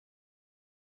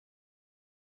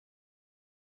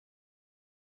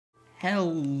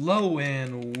Hello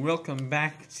and welcome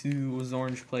back to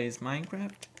Orange Plays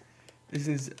Minecraft. This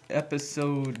is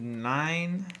episode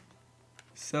 9.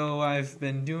 So I've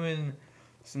been doing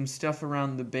some stuff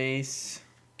around the base.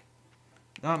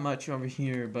 Not much over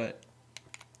here, but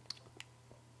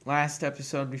last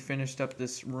episode we finished up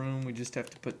this room. We just have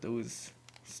to put those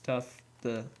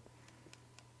the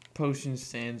potion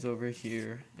stands over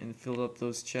here and fill up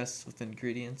those chests with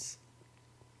ingredients.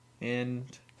 And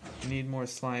we need more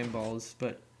slime balls,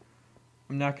 but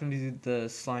I'm not going to do the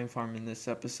slime farm in this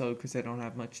episode because I don't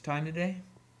have much time today.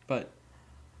 But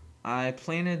I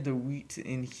planted the wheat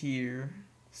in here,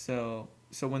 so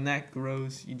when that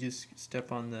grows, you just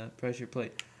step on the pressure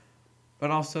plate. But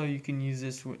also, you can use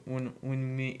this when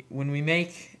we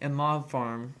make a mob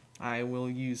farm. I will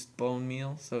use bone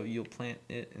meal, so you'll plant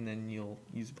it and then you'll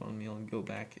use bone meal and go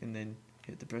back and then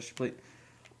hit the pressure plate.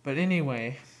 But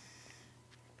anyway.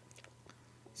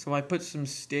 So I put some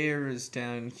stairs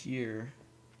down here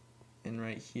and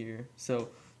right here. So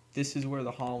this is where the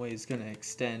hallway is going to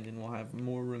extend and we'll have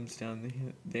more rooms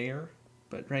down there.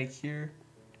 But right here,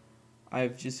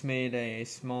 I've just made a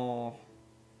small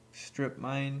strip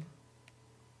mine.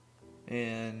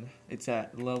 And it's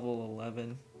at level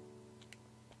 11.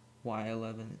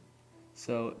 Y11.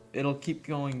 So it'll keep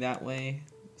going that way,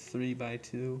 3 by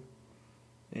 2.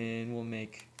 And we'll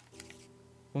make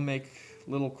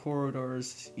little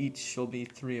corridors, each will be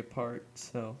 3 apart,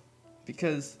 so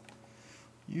because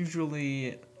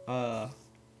usually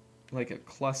like a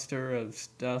cluster of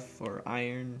stuff or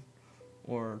iron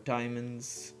or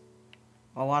diamonds,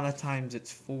 a lot of times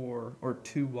it's 4 or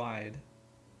 2 wide.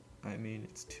 I mean,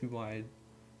 it's 2 wide,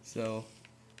 so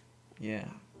yeah.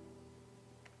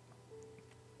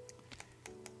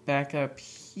 Back up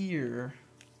here,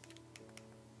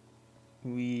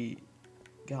 we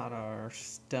got our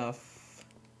stuff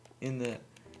in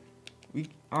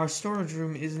our storage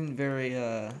room isn't very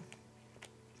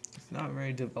it's not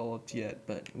very developed yet,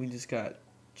 but we just got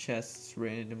chests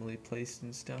randomly placed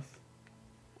and stuff.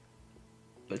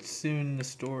 But soon the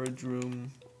storage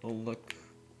room will look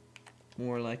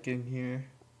more like in here.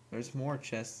 There's more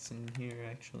chests in here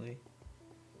actually.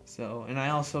 So, and I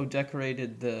also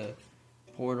decorated the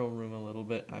portal room a little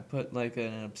bit. I put like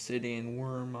an obsidian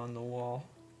worm on the wall.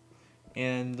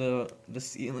 And the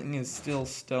ceiling is still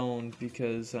stone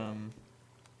because I'm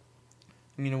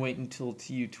gonna wait until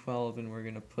TU12 and we're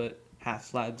gonna put half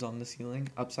slabs on the ceiling,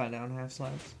 upside down half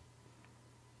slabs.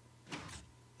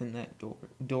 And that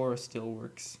door still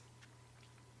works.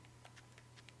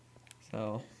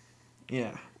 So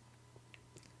yeah.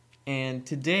 And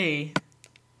today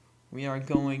we are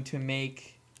going to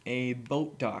make a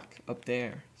boat dock up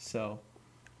there. So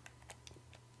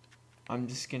I'm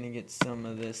just gonna get some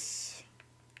of this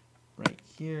right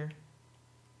here,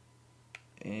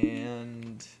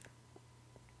 and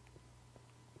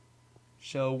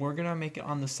so we're gonna make it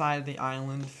on the side of the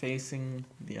island facing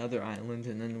the other island,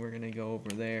 and then we're gonna go over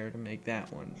there to make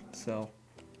that one. So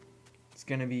it's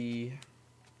gonna be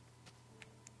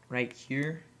right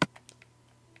here.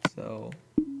 So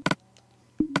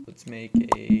let's make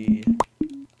a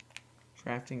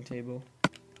crafting table.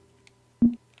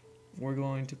 We're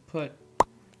going to put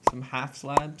some half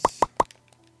slabs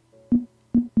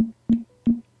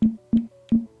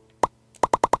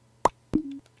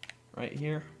right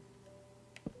here.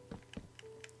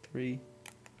 3.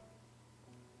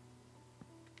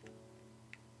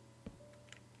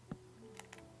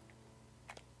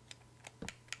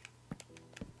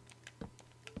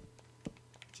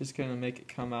 Just gonna make it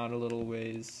come out a little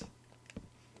ways.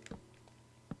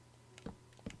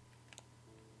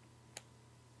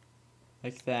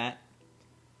 Like that.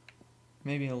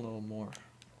 Maybe a little more.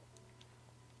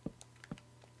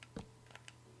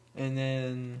 And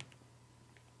then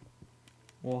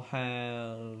we'll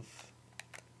have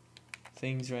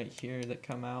things right here that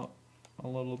come out a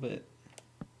little bit.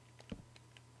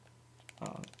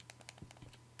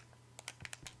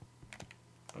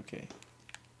 Okay.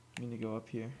 I'm gonna go up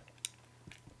here.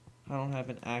 I don't have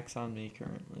an axe on me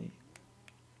currently,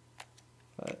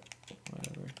 but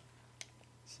whatever.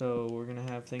 So we're gonna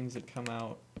have things that come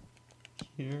out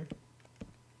here.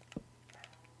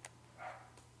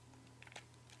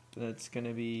 That's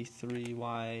gonna be 3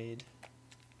 wide.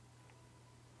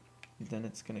 Then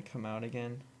it's gonna come out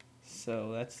again.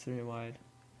 So that's 3 wide.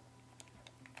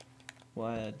 We'll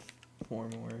add 4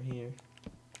 more here.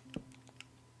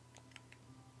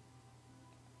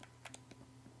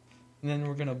 And then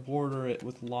we're gonna border it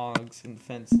with logs and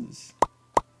fences.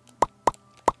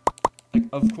 Like,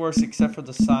 of course, except for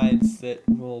the sides that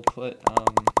we'll put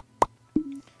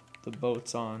the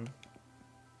boats on.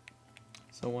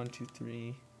 So 1, 2,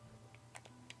 3.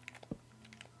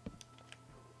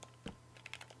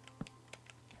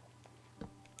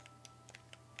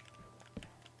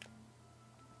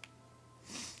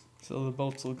 So the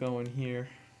boats will go in here.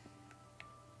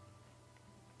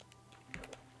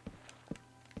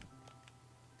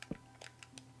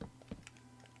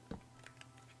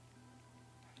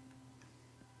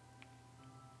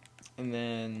 And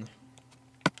then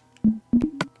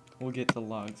we'll get the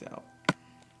logs out.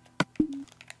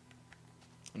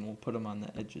 And we'll put them on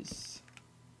the edges.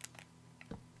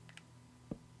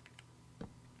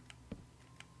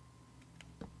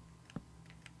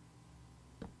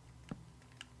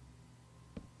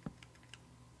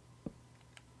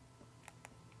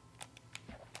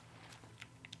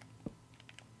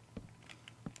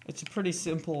 It's a pretty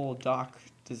simple dock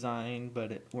design, but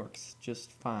it works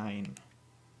just fine.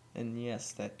 And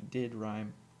yes, that did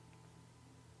rhyme.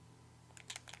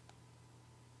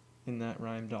 And that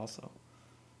rhymed also.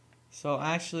 So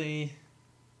actually,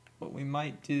 what we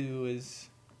might do is...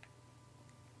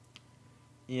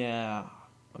 Yeah,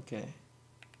 okay.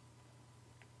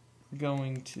 We're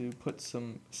going to put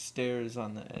some stairs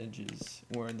on the edges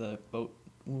where the boat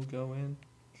will go in.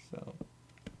 So...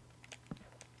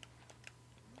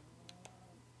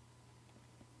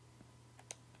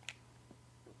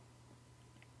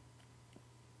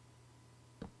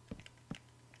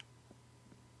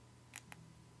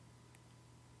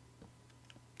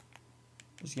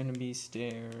 there's gonna be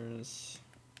stairs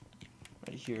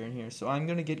right here and here. So I'm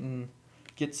gonna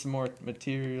get some more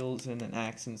materials and an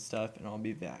axe and stuff, and I'll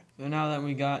be back. So now that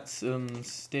we got some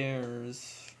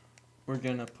stairs, we're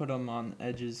gonna put them on the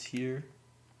edges here,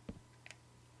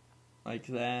 like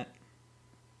that,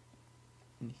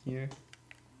 and here,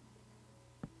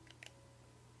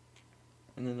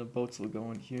 and then the boats will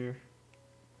go in here.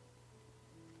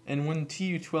 And when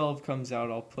TU12 comes out,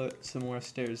 I'll put some more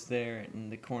stairs there,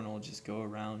 and the corner will just go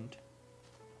around,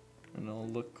 and it'll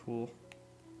look cool.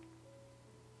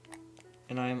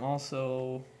 And I'm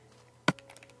also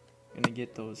gonna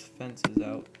get those fences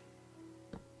out.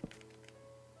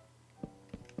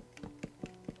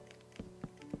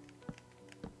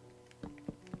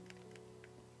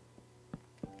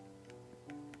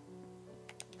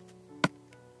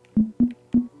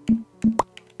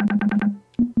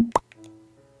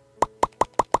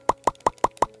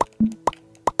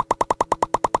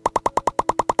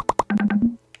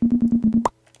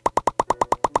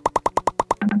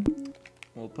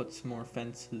 We'll put some more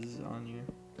fences on here.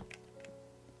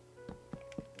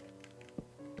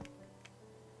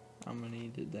 How many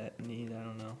did that need? I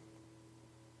don't know.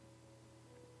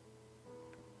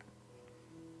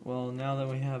 Well, now that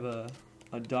we have a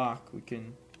dock, we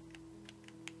can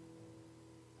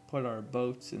put our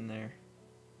boats in there.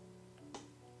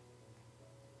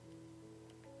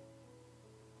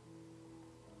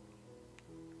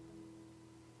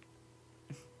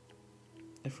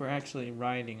 If we're actually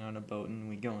riding on a boat and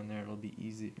we go in there, it'll be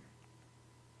easier.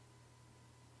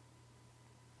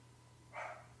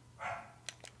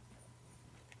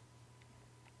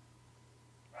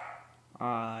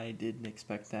 I didn't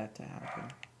expect that to happen.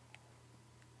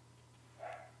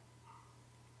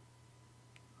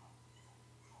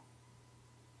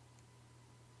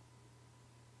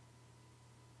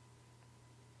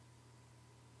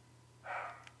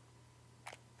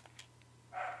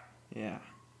 Yeah,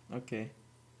 okay.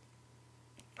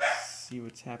 See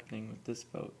what's happening with this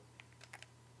boat.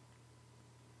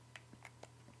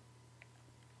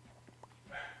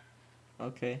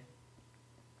 Okay.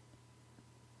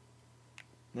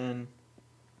 Then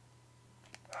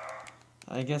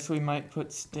I guess we might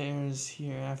put stairs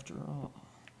here after all.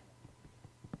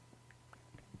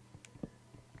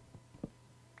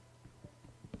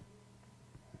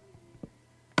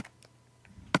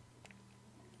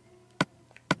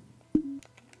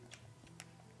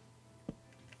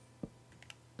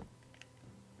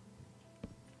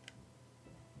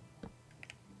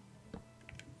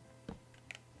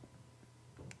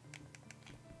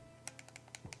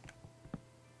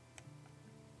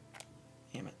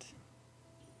 Damn it.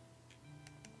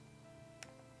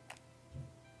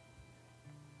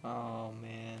 Oh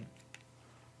man.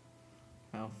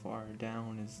 How far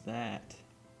down is that?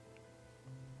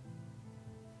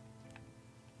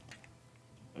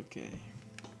 Okay.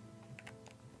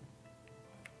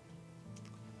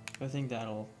 I think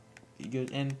that'll be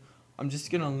good. And I'm just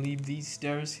gonna leave these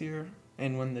stairs here,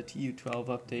 and when the TU12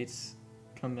 updates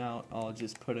come out, I'll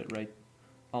just put it right,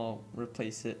 I'll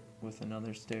replace it with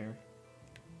another stair.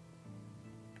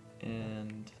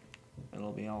 And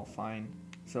it'll be all fine.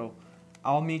 So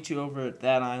I'll meet you over at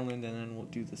that island, and then we'll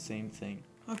do the same thing.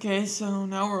 Okay, so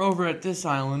now we're over at this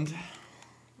island.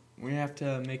 We have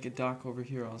to make a dock over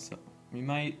here also. We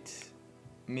might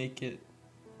make it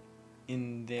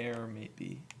in there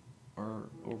maybe, or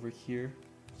over here.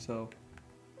 So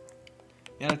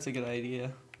Yeah, that's a good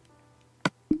idea.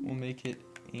 We'll make it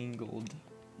angled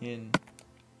in,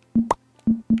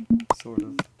 sort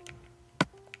of.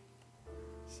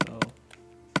 So,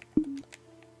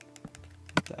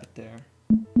 put that there.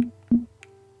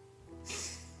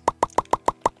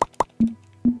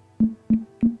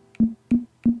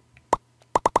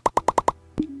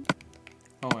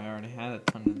 Oh, I already had a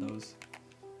ton of those.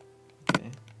 Okay.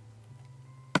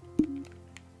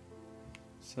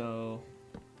 So,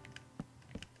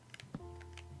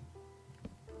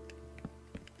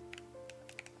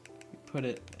 put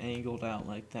it angled out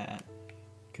like that.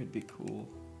 Could be cool.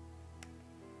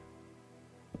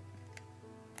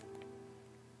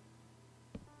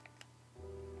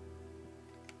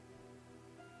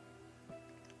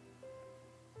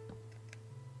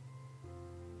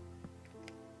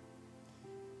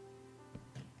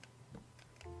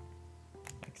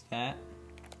 Like that.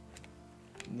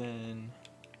 And then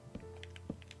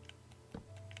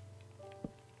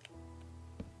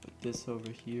put this over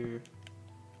here.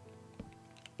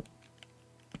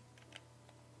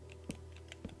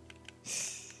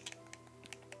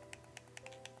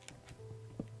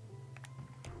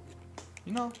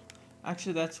 You know,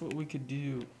 actually that's what we could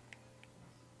do.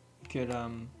 We could,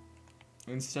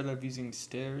 instead of using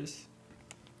stairs,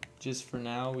 just for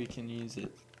now we can use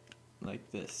it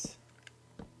like this.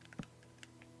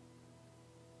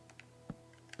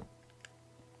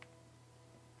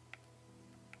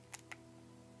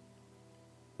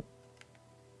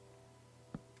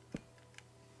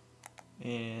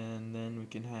 And then we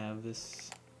can have this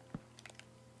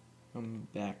come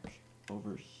back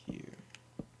over here.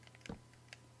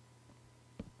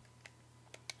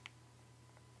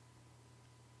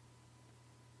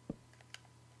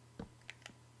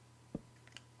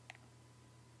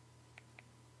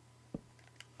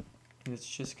 And it's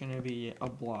just gonna be a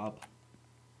blob.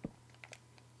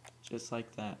 Just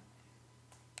like that.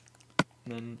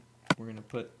 And then we're gonna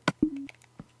put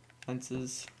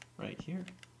fences right here.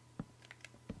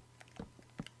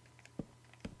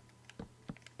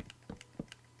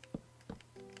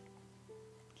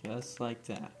 Just like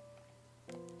that.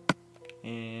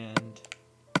 And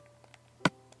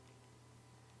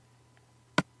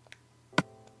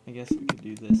I guess we could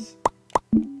do this.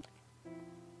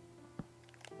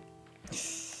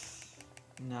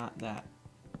 Not that.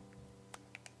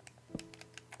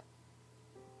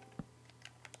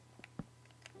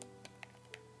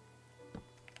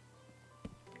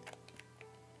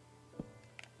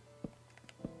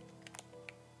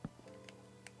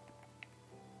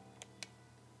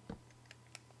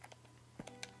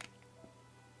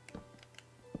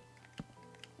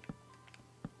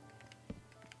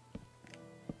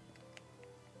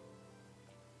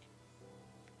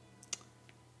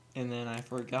 And then I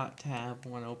forgot to have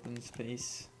one open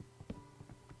space.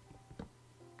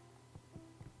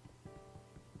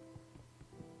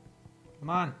 Come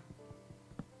on.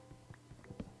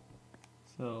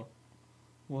 So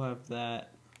we'll have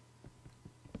that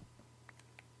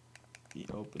be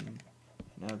open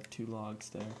and have 2 logs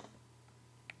there.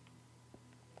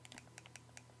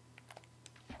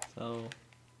 So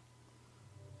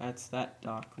that's that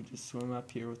dock. We just swim up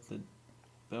here with the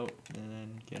boat and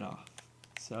then get off.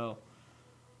 So,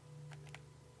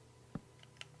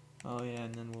 oh yeah,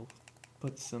 and then we'll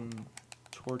put some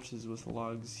torches with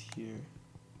logs here.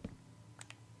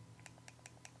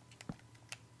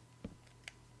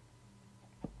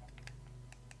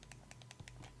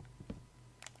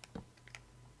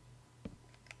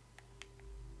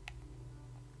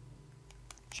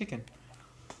 Chicken.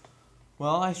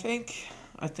 Well, I think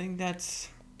that's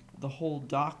the whole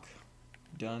dock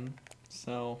done.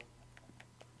 So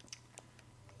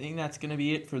I think that's gonna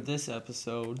be it for this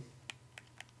episode.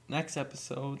 Next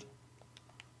episode,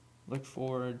 look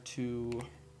forward to,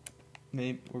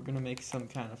 maybe we're gonna make some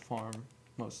kind of farm,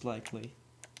 most likely.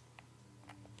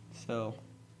 So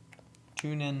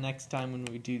tune in next time when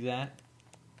we do that.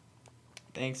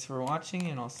 Thanks for watching,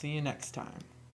 and I'll see you next time.